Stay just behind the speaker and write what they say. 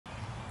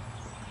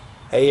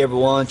Hey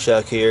everyone,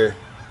 Chuck here.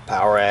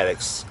 Power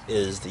Addicts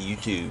is the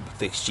YouTube.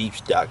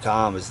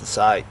 FixJeeps.com is the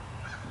site.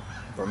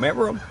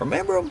 Remember them?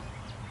 Remember them?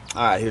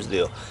 Alright, here's the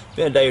deal. It's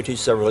been a day or two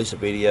since I released a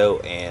video,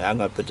 and I'm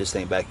going to put this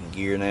thing back in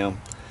gear now.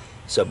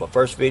 So my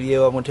first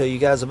video I'm going to tell you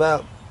guys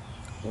about,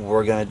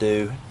 we're going to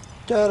do,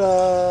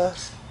 ta-da!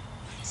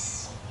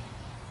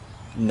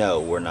 No,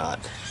 we're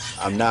not.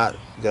 I'm not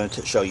going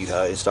to show you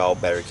how to install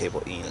battery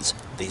cable ends.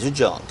 These are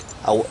junk.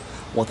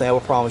 One thing I will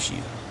promise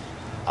you,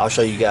 I'll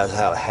show you guys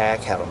how to hack,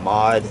 how to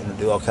mod, and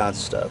do all kinds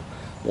of stuff.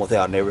 One thing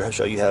I'll never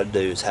show you how to do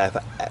is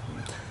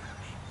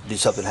do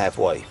something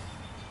halfway.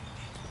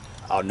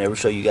 I'll never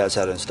show you guys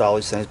how to install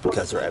these things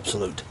because they're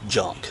absolute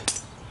junk.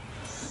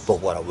 But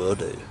what I will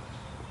do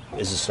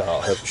is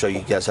help show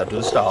you guys how to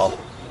install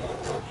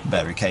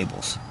battery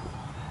cables.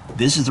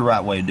 This is the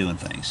right way of doing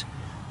things.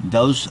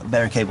 Those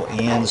battery cable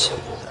ends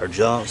are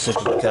junk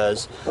simply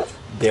because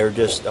they're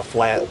just a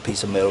flat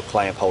piece of metal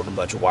clamp holding a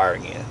bunch of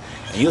wiring in.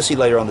 And you'll see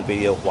later on the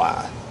video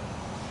why.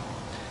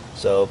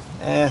 So,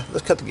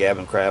 let's cut the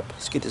gabbing crap.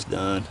 Let's get this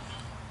done.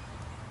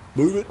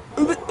 Move it,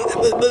 move it,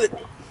 move it, move it.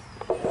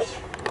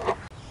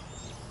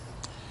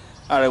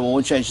 Alright, well,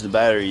 we changed the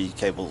battery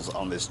cables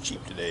on this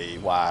Jeep today.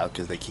 Why?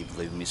 Because they keep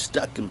leaving me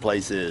stuck in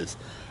places.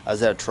 I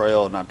was at a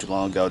trail not too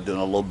long ago doing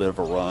a little bit of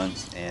a run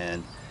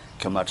and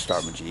come out to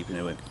start my Jeep and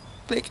it went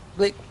click,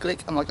 click,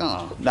 click. I'm like,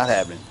 not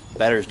happening.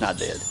 Battery's not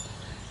dead.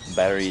 The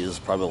battery is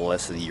probably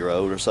less than a year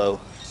old or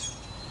so.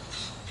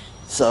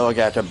 So I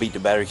got to beat the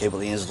battery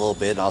cable ends a little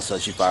bit, and all of a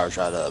sudden she fires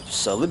right up.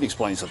 So let me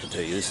explain something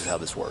to you. This is how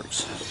this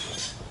works.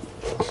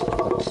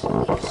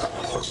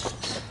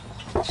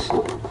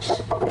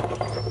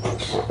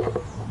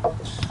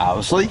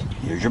 Obviously,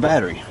 here's your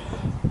battery.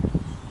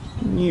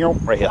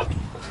 Right here.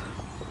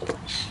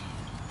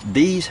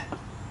 These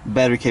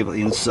battery cable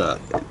ends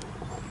suck.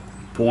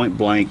 Point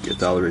blank,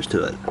 that's all there is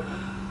to it.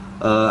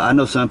 I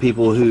know some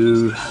people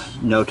who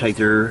take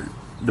the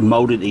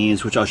molded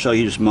ends, which I'll show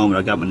you in just a moment.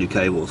 I got my new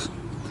cables.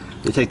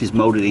 They take these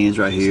molded ends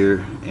right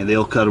here and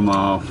they'll cut them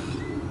off.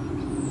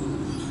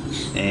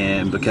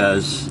 And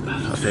because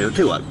I'll tell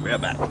you what, right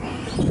back.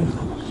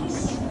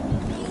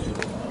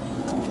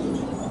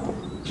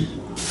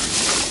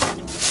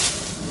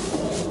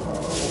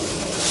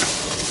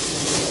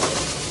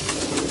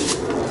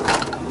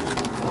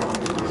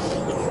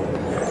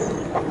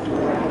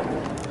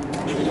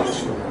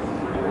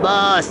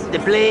 Boss, the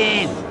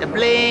plane, the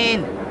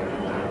plane.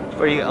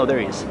 Where are you? Oh, there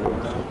he is.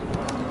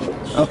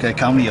 Okay,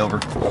 call me over.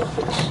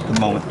 A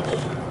moment.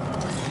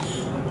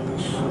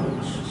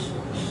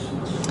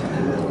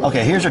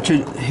 Okay,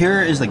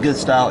 here is the good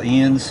style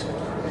ends,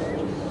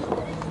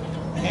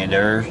 and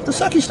there's the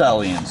sucky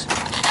style ends.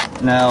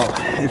 Now,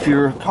 if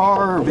your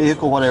car or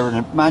vehicle, whatever,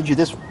 and mind you,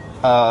 this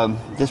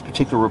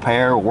particular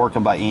repair will work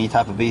on by any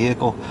type of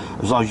vehicle,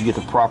 as long as you get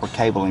the proper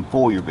cabling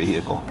for your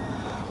vehicle.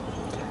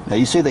 Now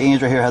you see the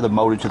ends right here, how they're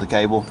molded to the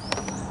cable.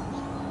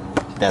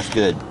 That's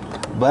good.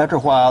 But after a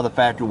while, the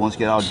factory ones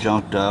get all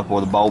junked up,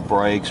 or the bolt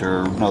breaks,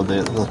 or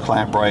the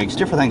clamp breaks.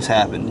 Different things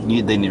happen.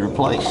 They need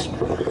replaced.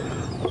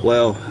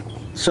 Well,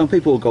 some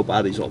people will go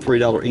buy these little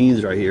 $3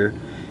 ends right here,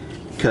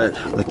 cut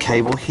the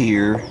cable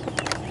here,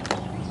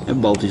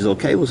 and bolt these little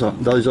cables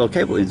on. Those little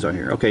cable ends on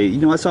here. Okay,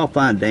 that's all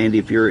fine and dandy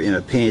if you're in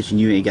a pinch and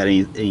you ain't got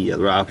any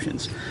other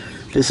options.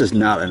 This is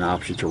not an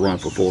option to run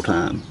for full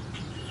time.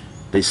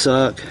 They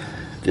suck.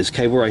 This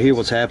cable right here,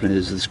 what's happening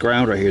is this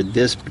ground right here,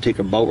 this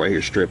particular bolt right here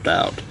is stripped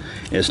out.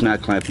 And it's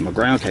not clamping my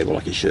ground cable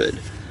like it should.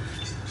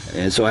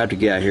 And so I have to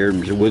get out here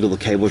and wiggle the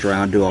cables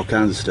around, do all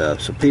kinds of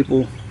stuff. So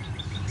people,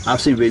 I've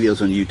seen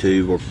videos on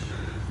YouTube or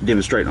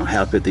demonstrating on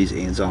how to put these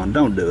ends on.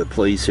 Don't do it,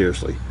 please,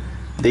 seriously.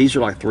 These are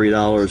like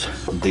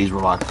 $3. These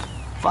were like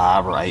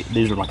 $5 or $8.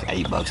 These are like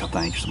 $8, I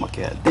think, something like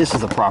that. This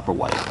is the proper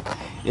way.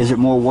 Is it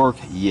more work?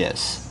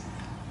 Yes.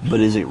 But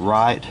is it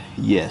right?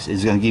 Yes.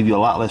 Is it going to give you a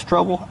lot less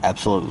trouble?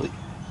 Absolutely.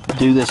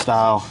 Do this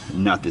style,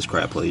 not this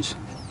crap, please.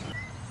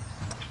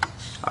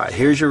 Alright,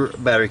 here's your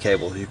battery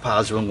cable, your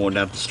positive one going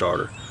down to the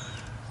starter.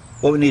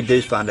 What we need to do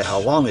is find out how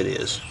long it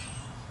is.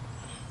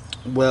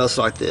 Well, it's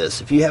like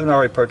this. If you haven't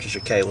already purchased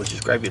your cable,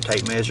 just grab your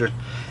tape measure.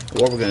 And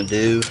what we're going to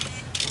do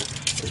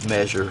is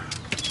measure,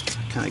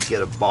 kind of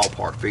get a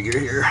ballpark figure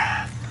here.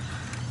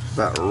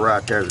 About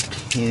right there, the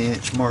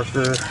 10-inch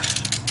marker.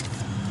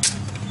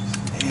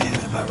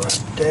 And about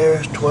right there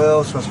is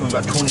 12, so that's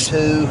about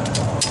 22.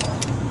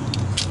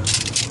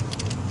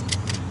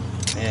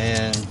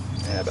 And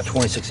about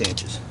 26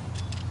 inches.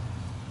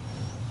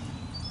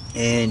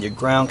 And your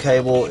ground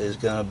cable is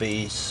going to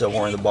be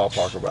somewhere in the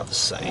ballpark about the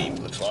same,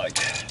 looks like.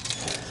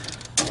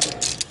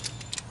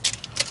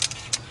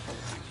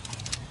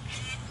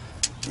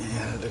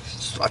 And it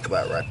looks like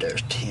about right there,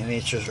 10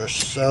 inches or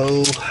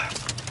so.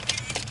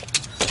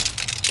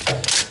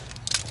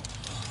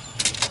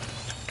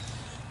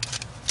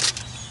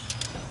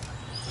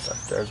 So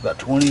there's about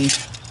 20. Yeah,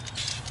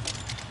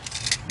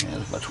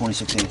 it's about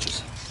 26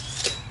 inches.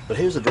 But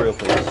here's the drill,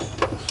 please.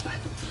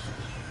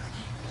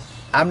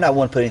 I'm not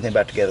one to put anything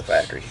back together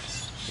factory.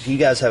 If you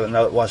guys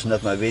haven't watched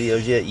enough of my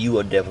videos yet, you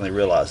will definitely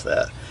realize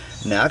that.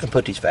 Now I can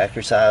put these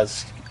factory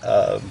size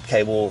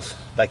cables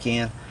back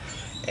in.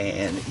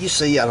 And you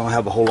see I don't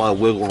have a whole lot of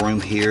wiggle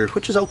room here,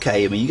 which is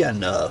okay. I mean, you got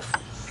enough.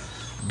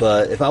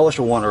 But if I was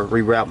to want to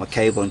reroute my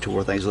cabling to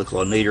where things look a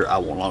little neater, I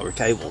want longer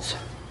cables.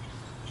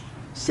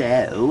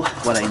 So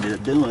what I ended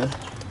up doing,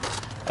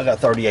 I got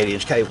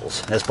 38-inch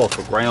cables. That's both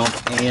for ground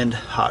and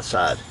hot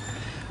side.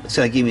 It's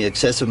going to give me an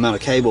excessive amount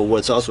of cable, but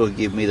it's also going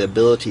to give me the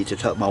ability to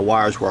tuck my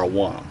wires where I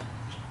want them.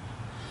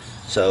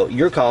 So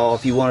your call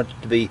if you want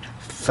it to be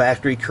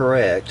factory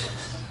correct.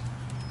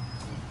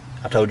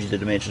 I told you the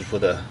dimensions for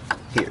the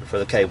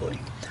cabling.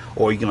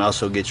 Or you can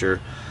also get your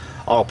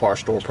auto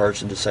parts store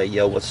person to say,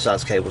 yo, what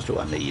size cables do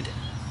I need?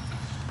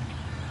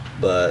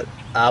 But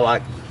I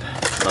like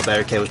my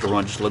battery cables to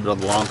run just a little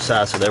bit on the long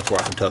side, so therefore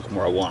I can tuck them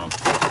where I want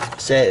them.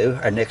 So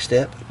our next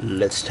step,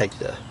 let's take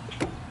the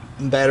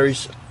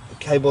batteries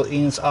cable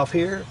ends off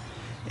here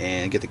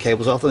and get the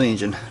cables off the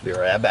engine. Be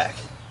right back.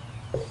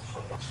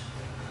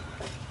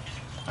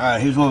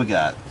 Alright, here's what we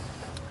got.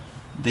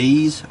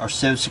 These are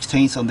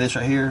 7/16 on this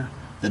right here.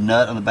 The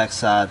nut on the back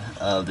side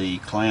of the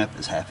clamp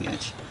is 1/2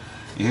 inch.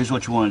 And here's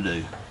what you want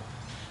to do.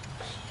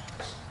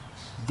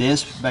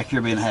 This back here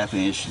being 1/2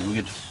 inch, and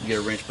we get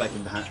a wrench back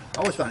in behind. I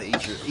always find it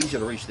easier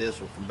to reach this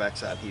one from the back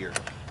side here.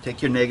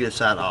 Take your negative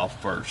side off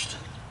first.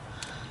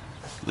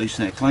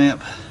 Loosen that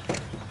clamp.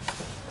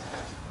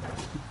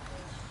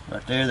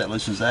 Right there, that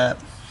loosens that.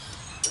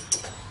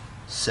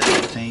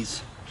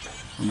 7/15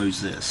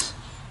 removes this.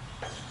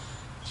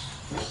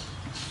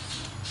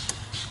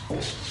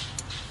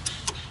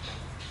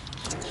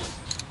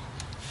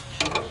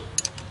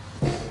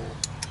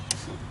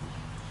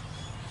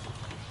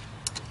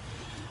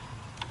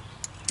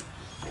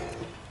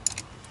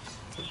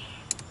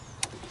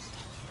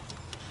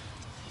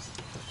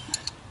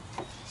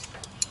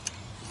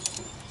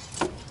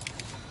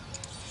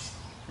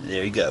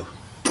 There you go.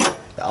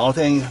 The only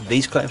thing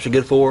these clamps are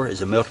good for is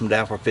to melt them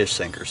down for fish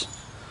sinkers.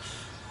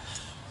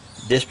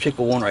 This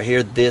particular one right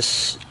here,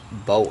 this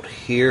bolt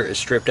here is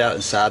stripped out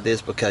inside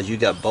this because you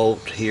got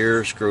bolt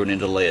here screwing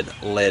into lead.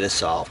 Lead is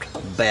soft.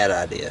 Bad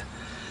idea.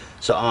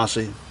 So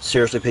honestly,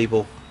 seriously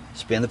people,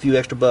 spend a few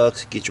extra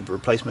bucks, get your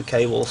replacement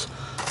cables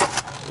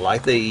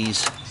like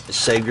these, and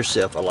save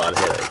yourself a lot of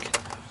headache.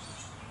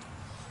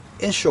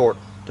 In short,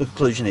 the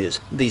conclusion is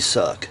these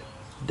suck.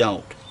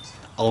 Don't.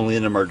 Only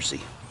in an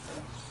emergency.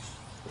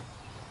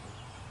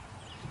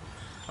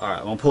 Alright,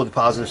 I'm going to pull the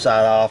positive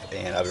side off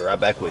and I'll be right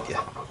back with you.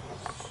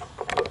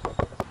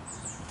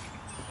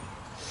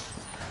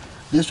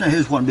 This right here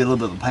is going to be a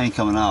little bit of a pain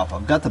coming off.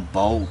 I've got the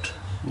bolt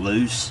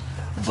loose,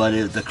 but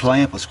the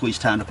clamp was squeezed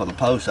tight up on the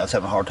post, so I was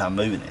having a hard time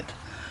moving it.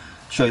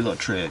 Show you a little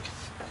trick.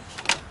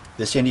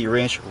 This end of your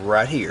wrench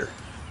right here.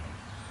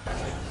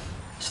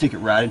 Stick it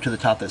right into the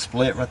top of that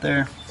split right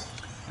there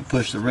and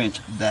push the wrench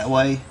that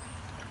way,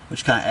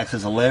 which kind of acts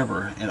as a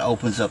lever and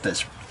opens up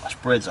that,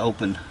 spreads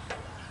open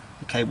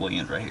the cable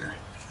end right here.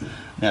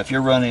 Now if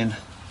you're running,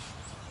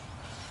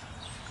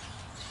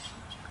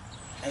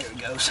 there it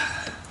goes.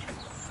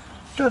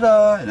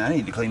 Ta-da! And I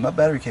need to clean my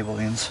battery cable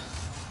ends.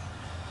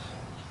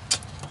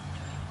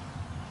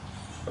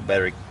 Or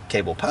battery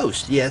cable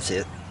post. Yeah, that's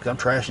it. I'm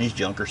trashing these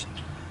junkers.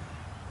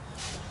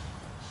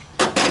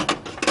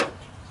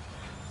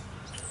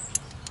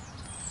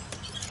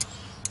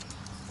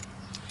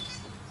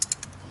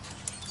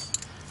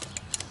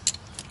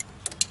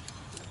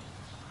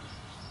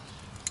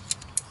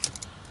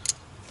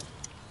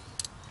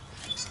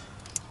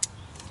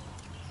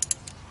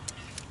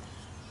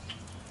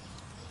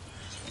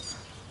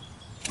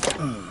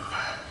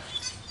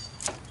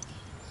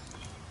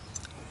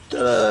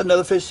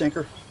 Another fish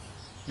sinker.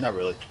 Not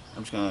really.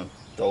 I'm just gonna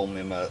throw them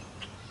in my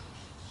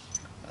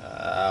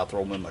I'll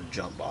throw them in my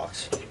junk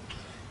box.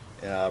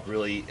 I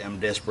really am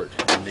desperate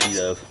in need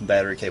of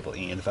battery cable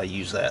end if I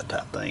use that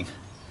type thing.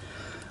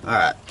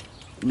 Alright,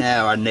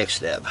 now our next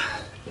step.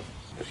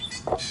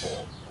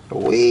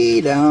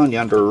 Way down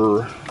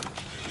yonder.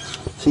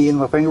 See in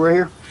my finger right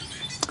here?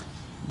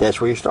 That's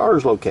where your starter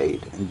is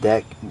located. And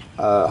that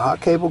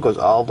hot cable goes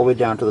all the way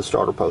down to the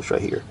starter post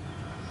right here.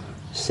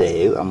 So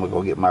I'm going to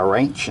go get my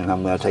wrench and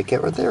I'm going to take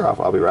that right there off.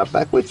 I'll be right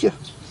back with you.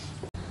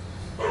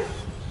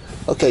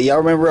 Okay, y'all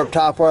remember up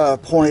top where I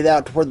pointed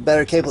out to where the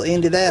battery cable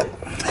ended at?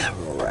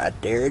 Right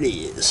there it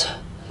is.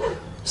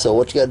 So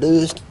what you got to do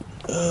is,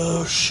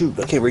 oh shoot,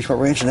 I can't reach my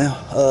wrench now.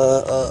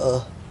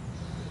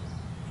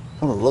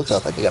 I'm going to look, I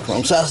think I got the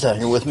wrong size down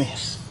here with me.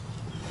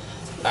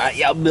 Alright,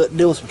 y'all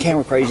deal with some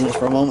camera craziness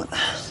for a moment.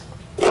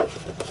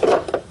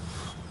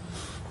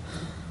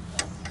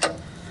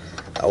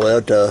 Oh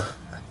well,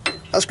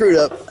 I screwed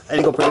up. I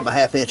didn't go pick up my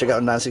 1/2 inch. I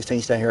got a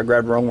 9/16 down here. I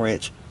grabbed the wrong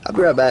wrench. I'll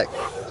be right back.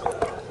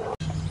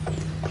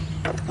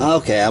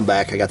 Okay, I'm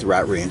back. I got the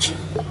right wrench.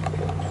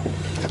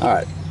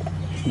 Alright.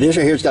 This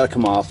right here's got to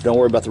come off. Don't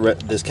worry about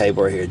this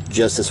cable right here.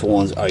 Just this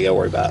one's all you got to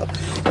worry about.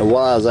 And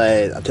while I was at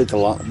it, I took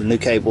the new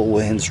cable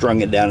and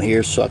strung it down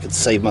here so I could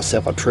save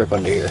myself a trip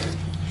under here.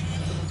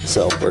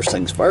 So, first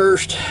things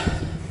first.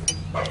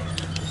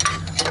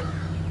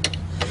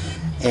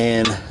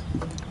 And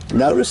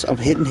notice I'm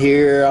hitting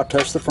here. I'll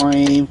touch the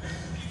frame.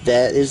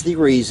 That is the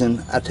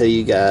reason I tell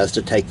you guys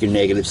to take your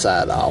negative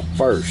side off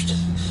first.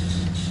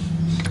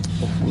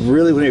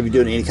 Really, whenever you're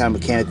doing any kind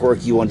of mechanic work,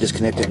 you want to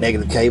disconnect that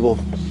negative cable,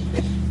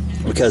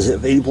 because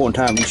if at any point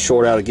in time you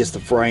short out against the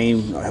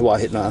frame while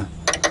hitting a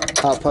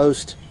hot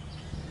post,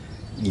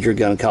 you're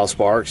going to cause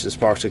sparks. The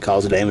sparks could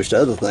cause damage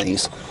to other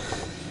things.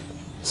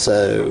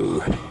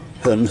 So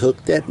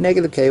unhook that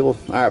negative cable.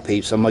 Alright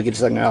peeps, I'm going to get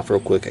this thing off real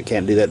quick. I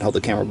can't do that and hold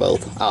the camera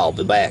both. I'll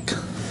be back.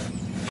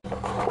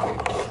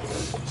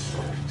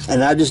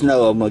 And I just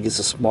know I'm going to get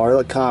some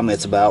smart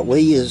comments about,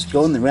 Lee is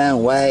going the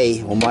wrong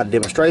way. Well, my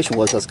demonstration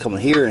was I was coming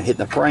here and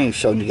hitting the frame,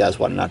 showing you guys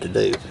what not to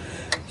do.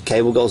 The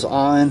cable goes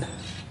on,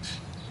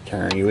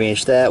 turn your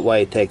wrench that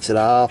way, takes it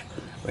off.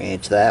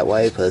 Wrench that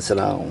way, puts it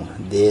on.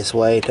 This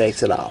way,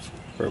 takes it off.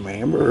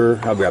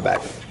 Remember, I'll be right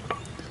back.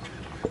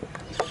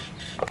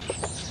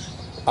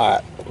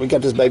 Alright, we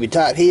got this baby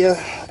tight here,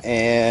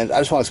 and I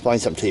just want to explain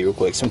something to you real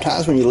quick.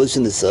 Sometimes when you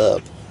loosen this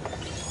up,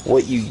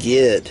 what you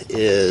get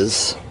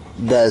is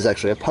there's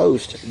actually a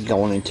post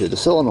going into the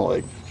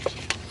solenoid.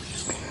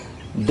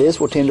 This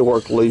will tend to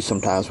work loose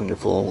sometimes when you're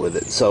fooling with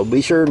it, so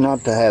be sure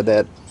not to have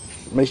that.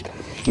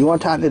 You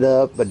want to tighten it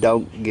up, but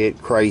don't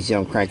get crazy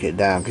on cranking it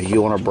down, because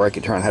you want to break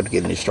it trying to have to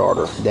get a new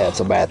starter. That's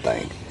a bad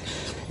thing.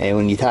 And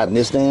when you tighten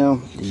this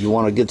down, you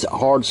want to get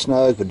hard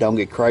snug, but don't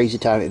get crazy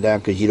tightening it down,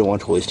 because you don't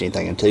want to twist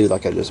anything in two,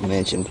 like I just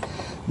mentioned.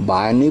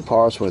 Buying new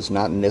parts when it's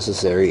not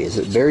necessary is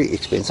a very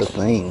expensive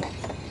thing.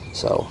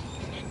 So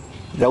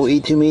don't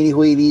eat too many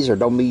Wheaties, or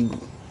don't be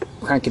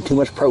cranking too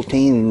much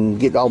protein and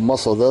get all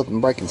muscled up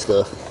and breaking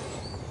stuff.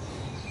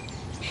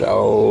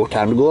 So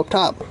time to go up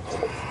top.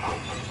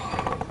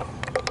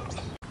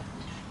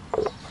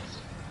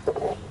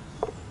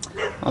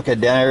 Okay,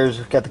 down there's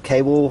got the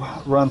cable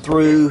run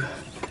through.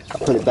 I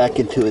put it back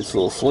into its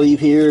little sleeve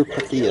here.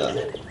 Put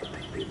the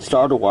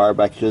starter wire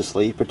back into the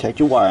sleeve. Protect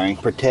your wiring.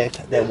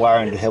 Protect that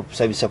wiring to help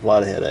save yourself a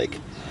lot of headache.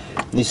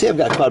 And you see I've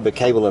got quite a bit of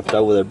cable left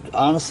over there.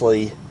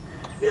 Honestly,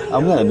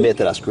 I'm going to admit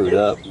that I screwed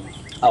up.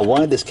 I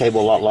wanted this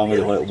cable a lot longer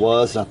than what it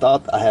was, and I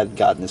thought I had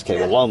gotten this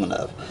cable long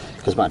enough,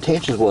 because my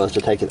intention was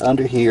to take it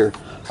under here,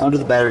 under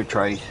the battery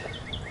tray,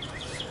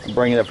 and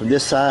bring it up from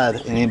this side,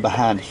 and then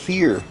behind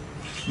here.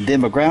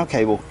 Then my ground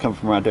cable comes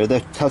from right there.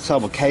 That tucks all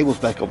my cables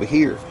back over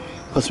here.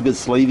 Put some good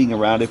sleeving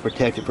around it,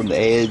 protect it from the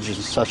edge and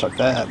such like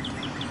that.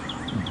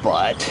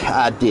 But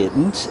I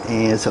didn't,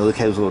 and so the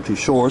cable's a little too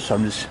short, so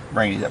I'm just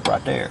bringing it up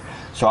right there.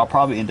 So I'll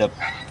probably end up,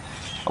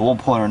 at one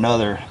point or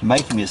another,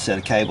 making me a set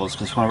of cables,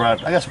 because whenever I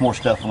got some more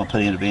stuff I'm going to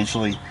put in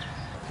eventually,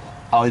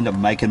 I'll end up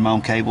making my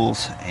own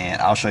cables,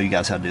 and I'll show you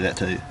guys how to do that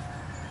too.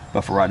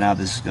 But for right now,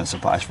 this is going to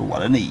suffice for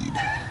what I need.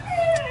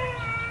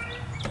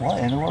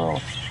 What in the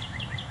world?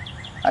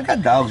 I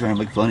got dogs around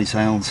that make funny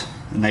sounds,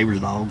 the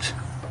neighbor's dogs.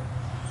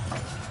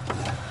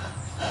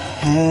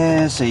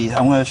 And let's see,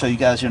 I'm going to show you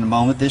guys here in a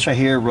moment. This right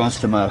here runs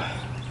to my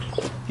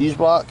fuse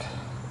block,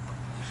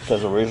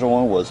 because the original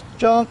one was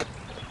junk.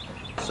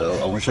 So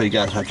I want to show you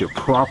guys how to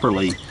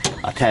properly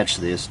attach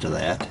this to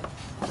that.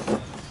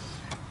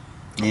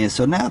 And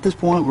so now at this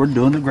point, we're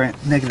doing the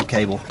negative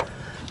cable.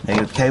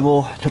 Negative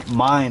cable to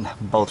mine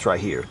bolts right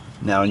here.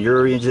 Now in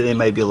your engine, it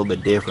may be a little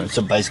bit different.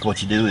 So basically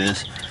what you do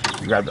is,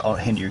 you grab the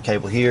end of your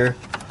cable here,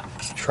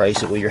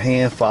 trace it with your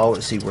hand, follow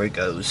it, see where it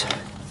goes.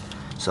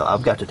 So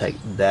I've got to take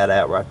that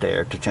out right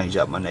there to change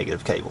out my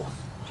negative cable.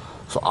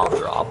 So I'll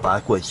drop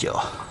back with you.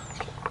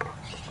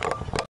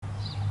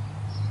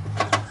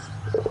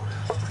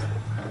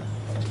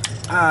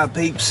 Alright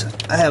peeps,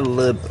 I have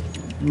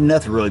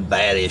nothing really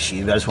bad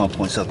issues. I just want to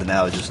point something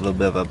out. It's just a little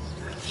bit of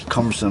a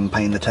cumbersome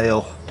pain in the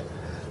tail.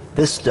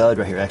 This stud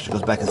right here actually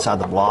goes back inside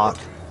the block.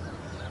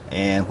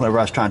 And whenever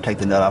I was trying to take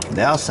the nut off from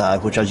the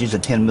outside, which I was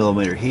using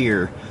 10mm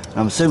here, and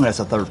I'm assuming that's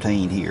a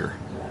 13 here,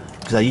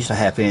 because I used a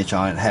 1/2 inch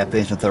on it, 1/2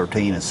 inch and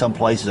 13, and some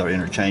places are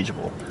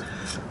interchangeable.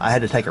 I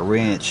had to take a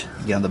wrench,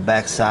 get on the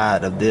back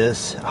side of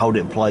this, hold it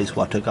in place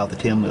while I took off the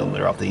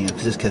 10mm off the end,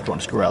 because this kept wanting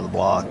to screw out of the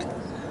block.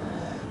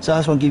 So I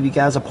just want to give you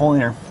guys a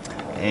pointer.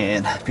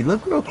 And if you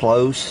look real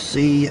close,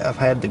 see I've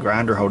had the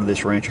grinder holding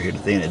this wrench right here to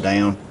thin it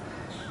down.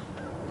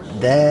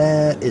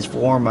 That is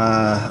for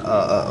my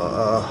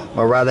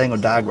my right angle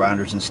die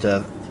grinders and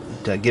stuff,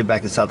 to get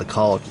back inside the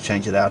caul to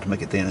change it out to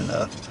make it thin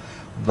enough.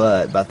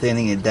 But by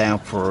thinning it down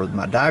for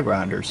my die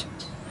grinders,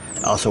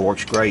 it also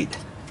works great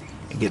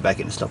and get back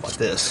into stuff like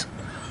this.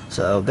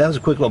 So that was a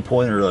quick little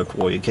pointer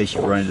for you in case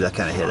you run into that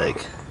kind of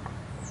headache.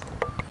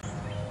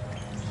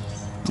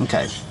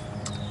 Okay,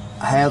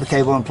 I have the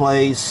cable in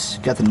place,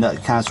 got the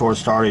nut kind of sort of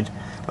started,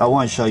 but I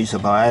want to show you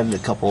something. I added a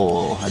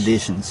couple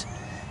additions.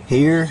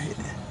 Here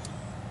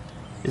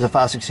is a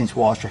 5/16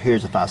 washer,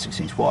 here's a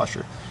 5/16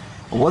 washer.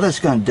 And what that's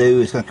going to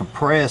do is going to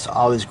compress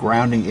all this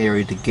grounding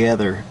area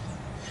together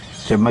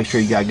to make sure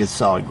you got good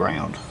solid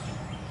ground.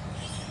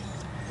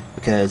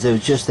 Because it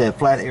was just that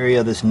flat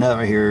area of this nut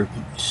right here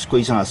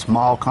squeezing on a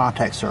small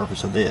contact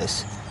surface of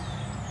this.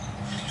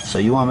 So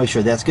you want to make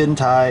sure that's good and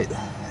tight.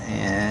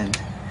 And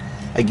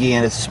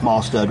again, it's a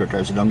small stud right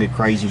there, so don't get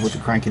crazy with the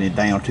cranking it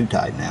down too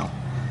tight now.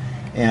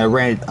 And I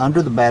ran it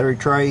under the battery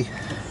tray,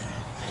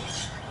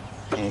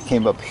 and it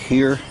came up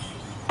here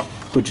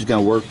which is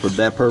going to work for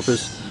that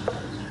purpose.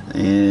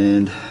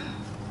 And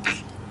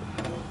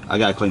I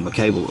got to clean my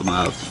cable with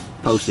my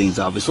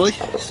postings, obviously.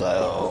 So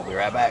I'll be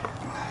right back.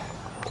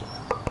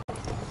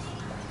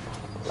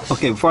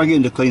 Okay, before I get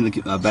into cleaning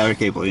the battery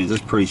cable ends,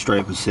 it's pretty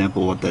straight up and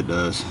simple what that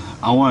does.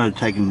 I want to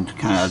take and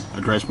kind of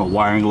address my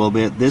wiring a little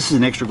bit. This is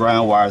an extra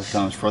ground wire that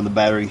comes from the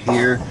battery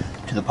here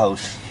to the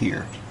post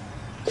here.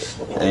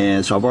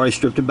 And so I've already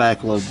stripped it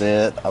back a little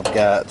bit. I've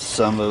got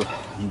some of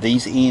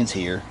these ends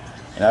here,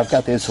 and I've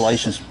got the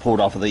insulations pulled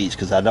off of these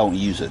because I don't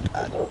use it.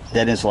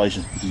 That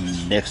insulation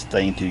is next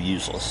thing to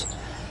useless.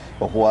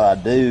 But what I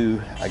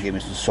do, I give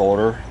me some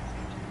solder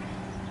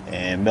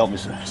and melt me,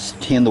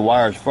 tin the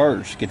wires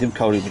first, get them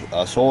coated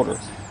with solder,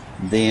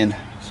 then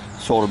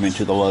solder them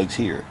into the lugs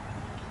here.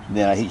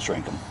 Then I heat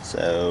shrink them.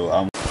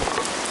 So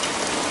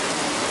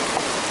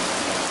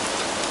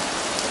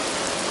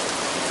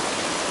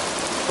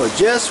but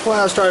just when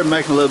I started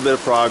making a little bit of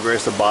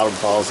progress, the bottom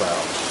falls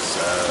out.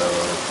 So,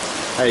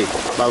 hey,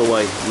 by the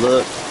way,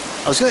 look,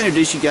 I was going to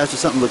introduce you guys to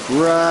something. Look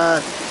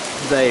right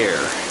there.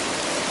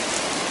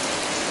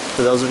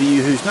 For those of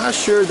you who's not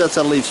sure, that's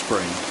a leaf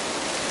spring.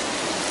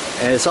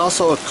 And it's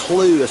also a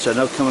clue as to an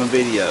upcoming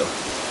video.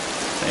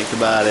 Think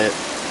about it.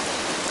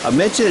 I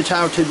mentioned a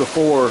time or two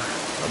before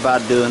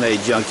about doing a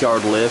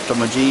junkyard lift on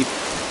my Jeep.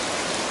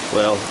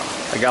 Well,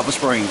 I got my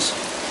springs.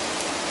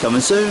 Coming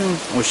soon. I'm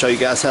going to show you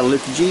guys how to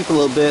lift the Jeep a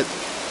little bit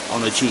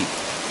on the cheap.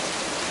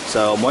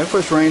 So I'm waiting for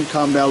this rain to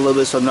calm down a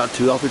little bit so I'm not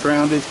too awfully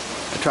grounded.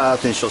 I try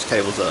to finish those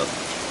cables up.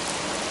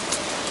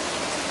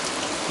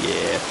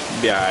 Yeah,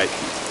 be alright.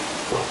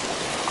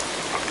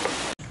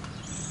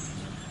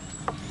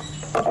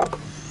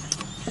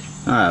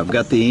 Alright, I've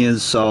got the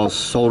ends all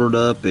soldered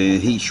up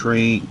and heat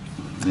shrink,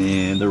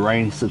 and the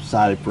rain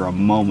subsided for a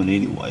moment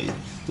anyway.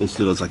 This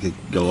still looks like it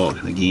could go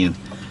on again.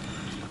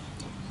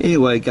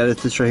 Anyway, got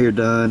this right here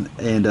done,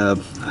 and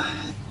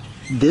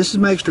this is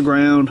my extra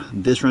ground.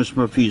 This runs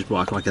from a fuse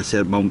block, like I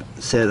said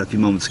a few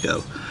moments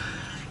ago.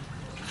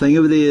 Thing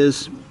of it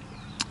is,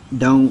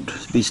 don't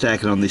be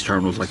stacking on these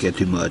terminals like that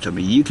too much. I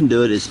mean, you can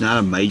do it. It's not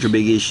a major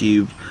big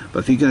issue, but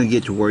if you're going to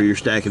get to where you're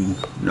stacking,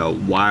 you know,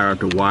 wire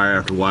after wire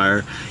after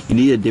wire, you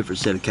need a different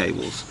set of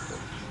cables.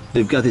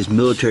 They've got these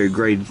military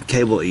grade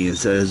cable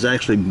ends that is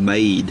actually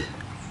made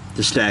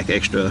to stack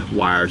extra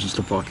wires and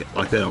stuff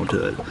like that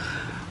onto it.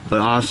 But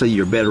honestly,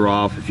 you're better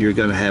off if you're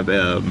going to have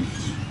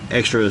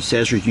extra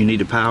accessories you need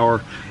to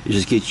power. You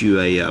just get you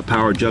a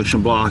power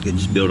junction block and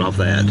just build off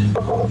that.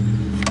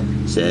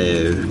 So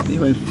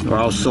anyway, we're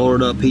all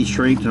soldered up, heat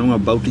shrinked, and I'm going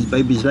to bolt these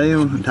babies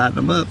down and tighten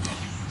them up.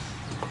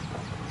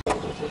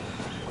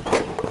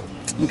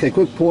 Okay,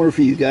 quick pointer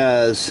for you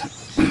guys.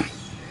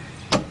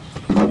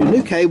 Your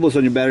new cables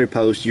on your battery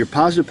post, your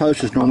positive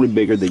post is normally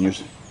bigger than your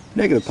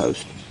negative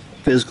post.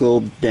 Physical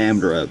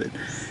diameter of it.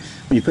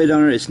 When you put it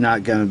on it, it's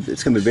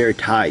gonna be very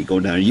tight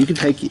going down. You can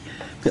take it.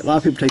 A lot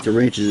of people take the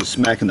wrenches and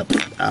smacking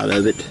the out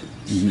of it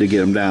to get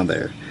them down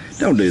there.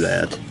 Don't do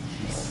that,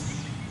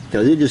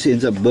 because it just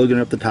ends up boogering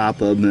up the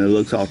top of them, and it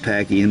looks all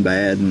tacky and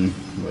bad, and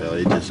well,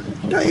 it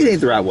ain't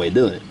the right way to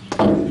do it.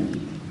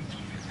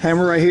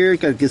 Hammer right here,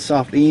 got to get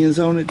soft ends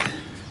on it.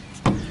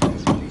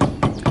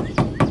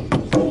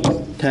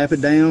 Tap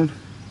it down.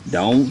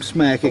 Don't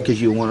smack it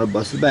because you want to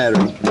bust the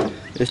battery.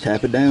 Just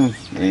tap it down,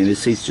 and it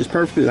seats just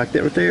perfectly like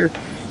that right there.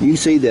 You can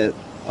see that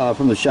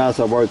from the shots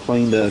I've already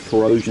cleaned the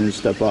corrosion and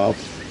stuff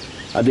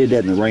off. I did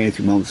that in the rain a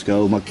few months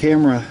ago. My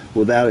camera,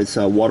 without its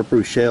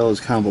waterproof shell, is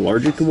kind of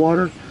allergic to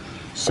water.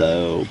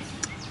 So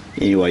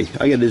anyway,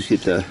 I gotta do is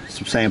get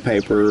some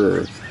sandpaper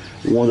or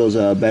one of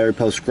those battery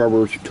post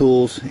scrubber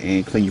tools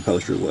and clean your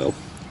post real well.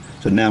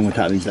 So now I'm gonna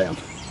tighten these down.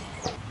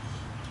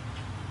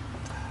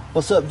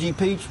 What's up, G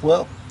Peeps?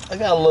 Well, I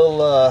got a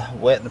little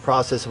wet in the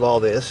process of all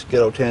this.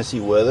 Good old Tennessee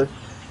weather.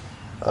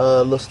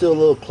 Still a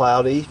little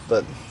cloudy,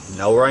 but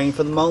no rain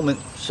for the moment.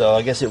 So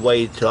I guess it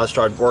waited till I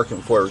started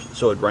working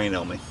so it'd rain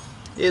on me.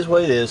 It is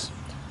what it is.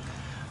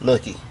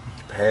 Looky,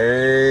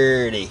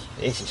 purty.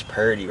 This is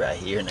purty right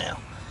here now.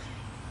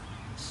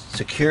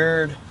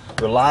 Secured,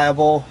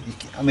 reliable.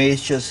 I mean,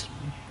 it's just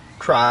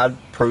tried,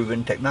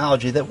 proven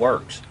technology that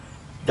works.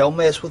 Don't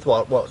mess with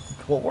what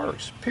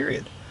works.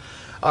 Period.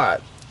 All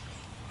right.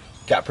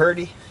 Got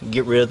purty,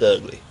 get rid of the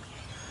ugly.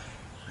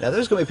 Now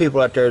there's going to be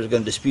people out there that are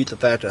going to dispute the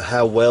fact of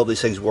how well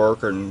these things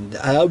work, and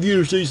I've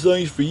used these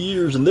things for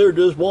years and they're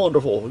just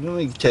wonderful. Let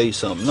me tell you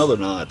something, no they're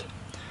not.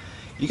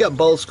 You got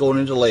bolts going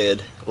into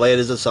lead. Lead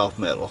is a soft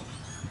metal.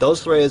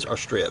 Those threads are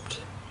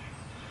stripped.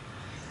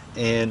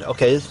 And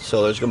okay,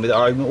 so there's going to be the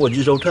argument, well,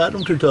 just don't tighten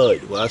them too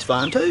tight. Well, that's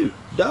fine too.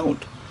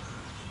 Don't.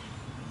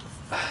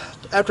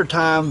 After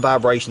time,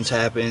 vibrations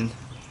happen.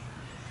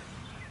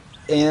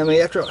 And I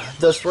mean, after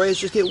those threads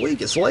just get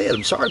weak, it's lead.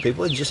 I'm sorry,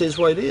 people. It just is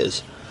what it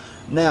is.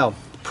 Now,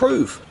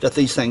 proof that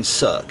these things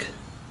suck.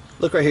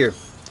 Look right here.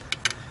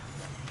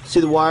 See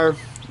the wire?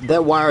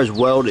 That wire is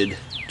welded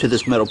to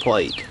this metal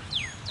plate.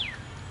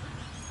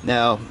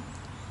 Now,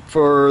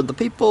 for the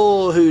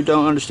people who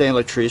don't understand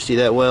electricity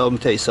that well, let me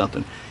tell you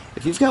something.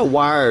 If you've got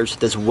wires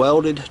that's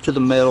welded to the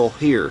metal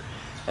here,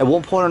 At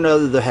one point or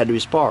another, there had to be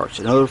sparks.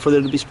 In order for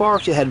there to be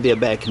sparks, it had to be a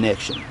bad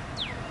connection.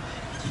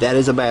 That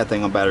is a bad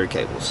thing on battery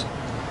cables.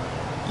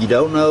 You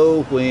don't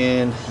know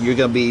when you're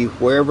going to be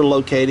wherever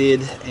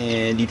located,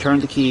 and you turn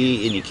the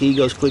key and your key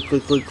goes click,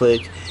 click, click,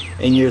 click,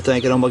 and you're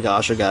thinking, oh my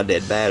gosh, I got a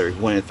dead battery,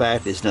 when in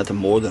fact it's nothing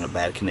more than a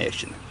bad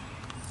connection.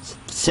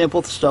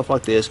 Simple stuff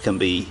like this can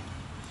be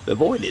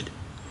avoided.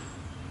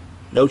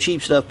 No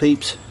cheap stuff,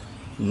 peeps.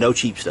 No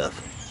cheap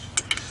stuff.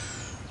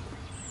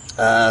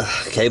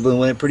 Cabling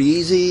went pretty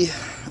easy.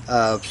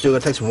 Still gonna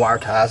take some wire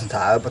ties and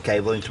tie up a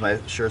cabling to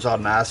make sure it's all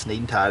nice, neat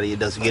and tidy. It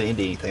doesn't get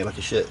into anything like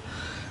it should.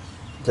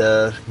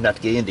 Not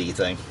to get into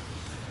anything.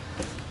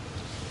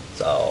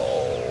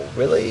 So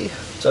really,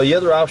 so the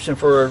other option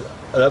for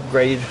an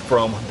upgrade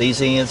from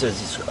these ends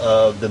is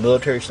the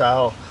military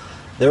style.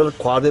 They're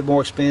quite a bit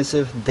more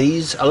expensive.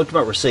 These, I looked at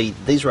my receipt,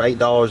 these were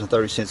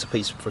 $8.30 a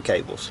piece for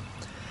cables.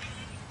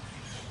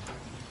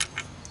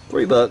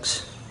 $3,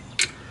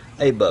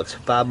 $8,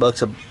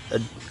 $5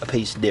 a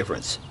piece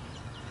difference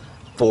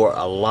for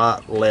a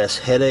lot less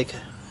headache,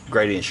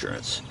 great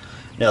insurance.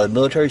 Now the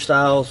military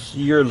styles,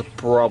 you're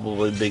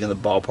probably big in the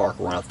ballpark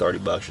around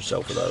 $30 or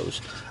so for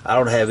those. I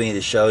don't have any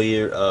to show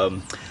you.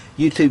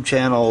 YouTube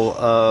channel,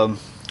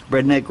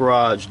 Redneck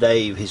Garage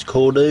Dave, he's a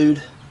cool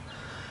dude.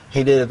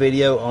 He did a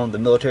video on the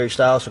military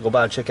style, so go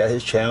by and check out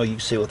his channel. You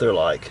can see what they're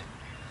like.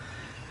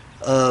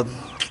 So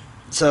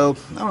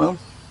I don't know.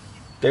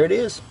 There it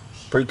is.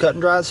 Pretty cut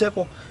and dry and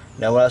simple.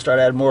 Now when I start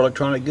adding more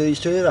electronic goodies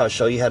to it, I'll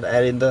show you how to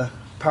add in the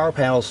power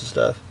panels and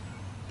stuff,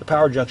 the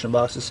power junction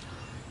boxes.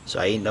 So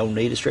I ain't no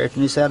need of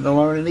stretching this out no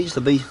longer than it needs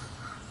to be.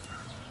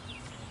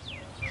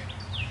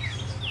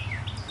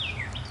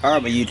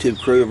 Alright, my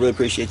YouTube crew, I really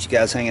appreciate you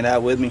guys hanging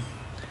out with me.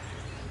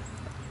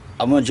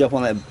 I'm going to jump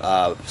on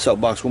that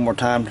soapbox one more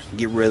time,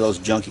 get rid of those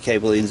junky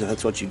cable ends if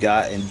that's what you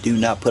got, and do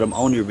not put them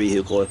on your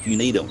vehicle if you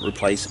need them.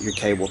 Replace your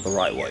cable the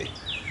right way.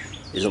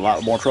 Is it a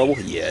lot more trouble?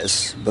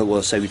 Yes, but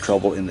will save you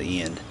trouble in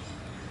the end.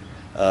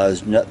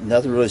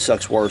 Nothing really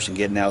sucks worse than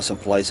getting out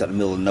someplace out in the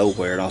middle of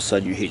nowhere and all of a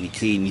sudden you're hitting your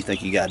key and you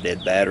think you got a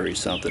dead battery or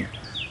something.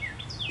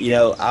 You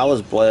know, I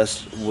was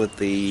blessed with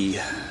the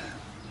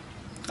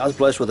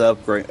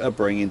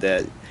upbringing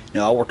that, you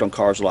know, I worked on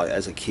cars a lot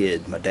as a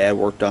kid. My dad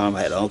worked on them.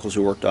 I had uncles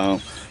who worked on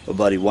them. My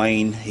buddy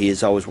Wayne, he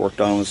has always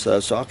worked on them and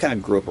stuff. So I kind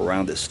of grew up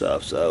around this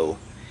stuff. So,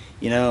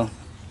 you know,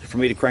 for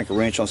me to crank a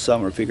wrench on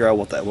something or figure out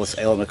what's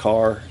ailing the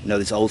car, you know,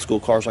 these old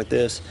school cars like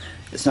this,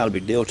 it's not a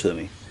big deal to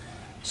me.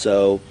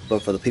 So,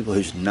 but for the people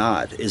who's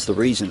not, is the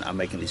reason I'm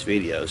making these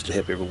videos, to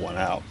help everyone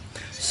out.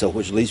 So,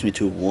 which leads me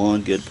to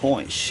one good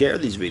point. Share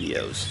these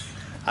videos.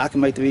 I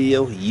can make the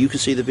video, you can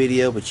see the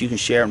video, but you can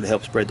share them to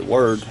help spread the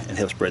word and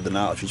help spread the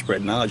knowledge. If you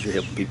spread knowledge, you're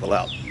helping people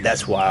out.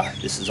 That's why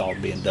this is all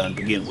being done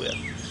to begin with.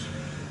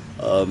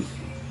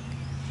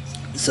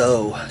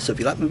 So if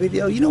you like my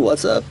video, you know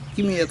what's up.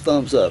 Give me a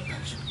thumbs up.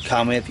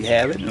 Comment if you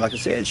haven't, and like I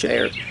said,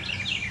 share.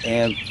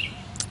 And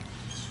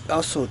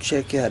also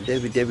check out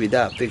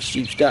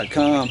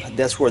www.fixjeeps.com.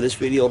 That's where this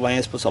video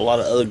lands, plus a lot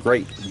of other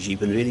great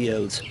Jeeping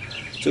videos.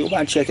 So go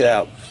by and check it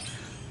out.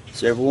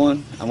 So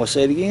everyone, I'm going to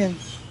say it again.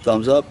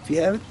 Thumbs up if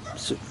you haven't.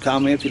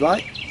 Comment if you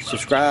like.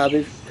 Subscribe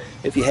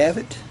if you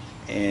haven't.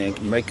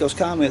 And make those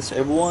comments,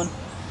 everyone.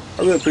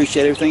 I really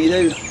appreciate everything you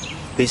do.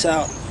 Peace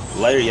out.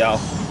 Later, y'all.